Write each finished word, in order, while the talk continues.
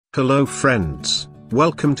Hello friends,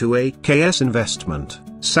 welcome to AKS Investment.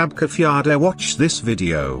 Sabka Fyada, watch this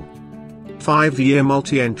video. 5-year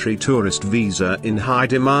multi-entry tourist visa in high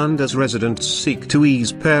demand as residents seek to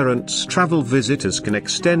ease parents' travel. Visitors can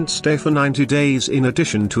extend stay for 90 days in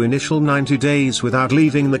addition to initial 90 days without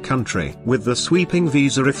leaving the country. With the sweeping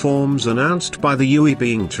visa reforms announced by the UAE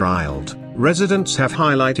being trialed, residents have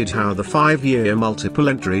highlighted how the 5-year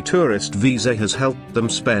multiple-entry tourist visa has helped them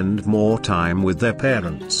spend more time with their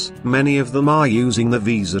parents. Many of them are using the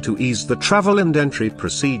visa to ease the travel and entry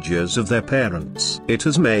procedures of their parents. "It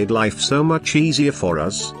has made life so much easier for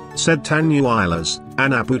us," said Taanya Ilyas,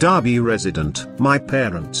 an Abu Dhabi resident. "My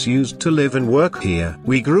parents used to live and work here.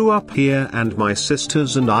 We grew up here and my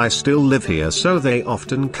sisters and I still live here, so they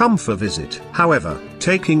often come for visit. However,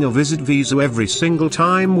 taking a visit visa every single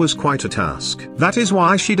time was quite a task. That is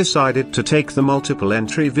why she decided to take the multiple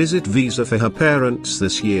entry visit visa for her parents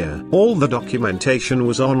this year. All the documentation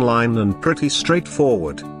was online and pretty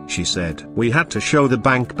straightforward," she said. "We had to show the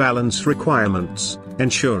bank balance requirements,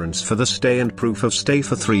 insurance for the stay and proof of stay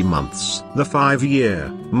for 3 months. The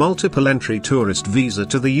 5-year, multiple-entry tourist visa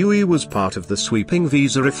to the UAE was part of the sweeping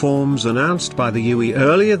visa reforms announced by the UAE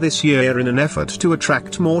earlier this year in an effort to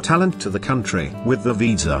attract more talent to the country. With the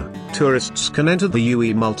visa, tourists can enter the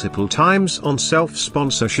UAE multiple times on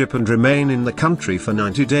self-sponsorship and remain in the country for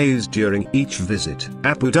 90 days during each visit.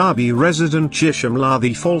 Abu Dhabi resident Jisham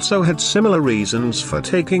Latif also had similar reasons for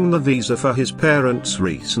taking the visa for his parents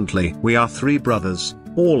recently. "We are 3 brothers,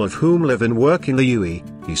 all of whom live and work in the UAE,"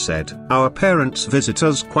 he said. "Our parents visit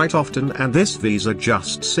us quite often and this visa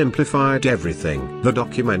just simplified everything. The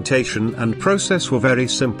documentation and process were very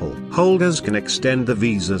simple. Holders can extend the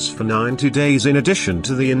visas for 90 days in addition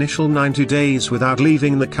to the initial 90 days without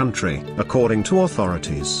leaving the country." According to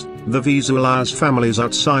authorities, the visa allows families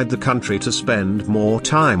outside the country to spend more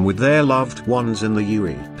time with their loved ones in the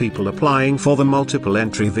UAE. People applying for the multiple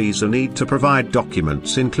entry visa need to provide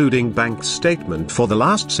documents including bank statement for the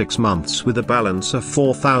last 6 months with a balance of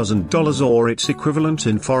 $4,000 or its equivalent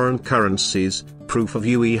in foreign currencies, proof of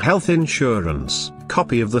UAE health insurance,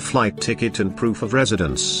 copy of the flight ticket and proof of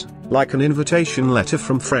residence, like an invitation letter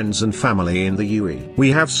from friends and family in the UAE. "We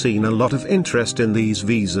have seen a lot of interest in these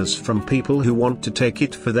visas from people who want to take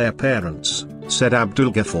it for their parents," said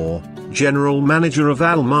Abdul Ghaffar, general manager of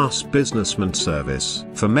Al Mas Businessman Service.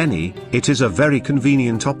 "For many, it is a very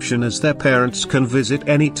convenient option as their parents can visit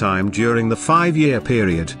any time during the 5-year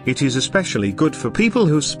period. It is especially good for people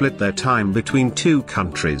who split their time between 2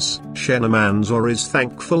 countries." Shena Manzoor is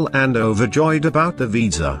thankful and overjoyed about the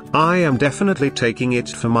visa. "I am definitely taking it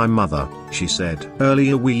for my mother," she said.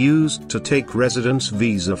 "Earlier we used to take residence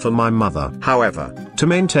visa for my mother. However, to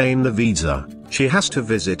maintain the visa, she has to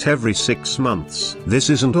visit every 6 months. This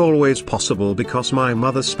isn't always possible because my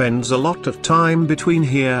mother spends a lot of time between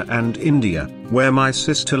here and India, where my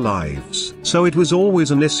sister lives. So it was always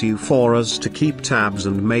an issue for us to keep tabs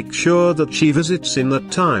and make sure that she visits in that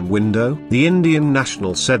time window." The Indian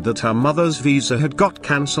national said that her mother's visa had got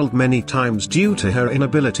cancelled many times due to her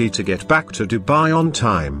inability to get back to Dubai on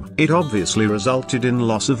time. "It obviously resulted in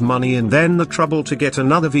loss of money and then the trouble to get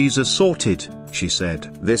another visa sorted," she said.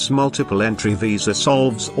 "This multiple entry visa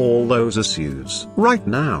solves all those issues. Right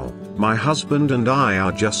now, my husband and I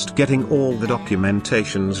are just getting all the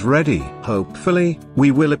documentations ready. Hopefully,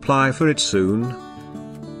 we will apply for it soon."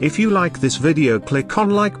 If you like this video, click on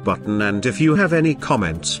like button, and if you have any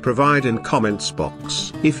comments, provide in comments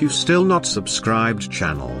box. If you still not subscribed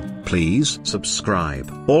channel, please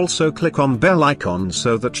subscribe. Also click on bell icon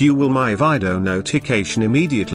so that you will my video notification immediately.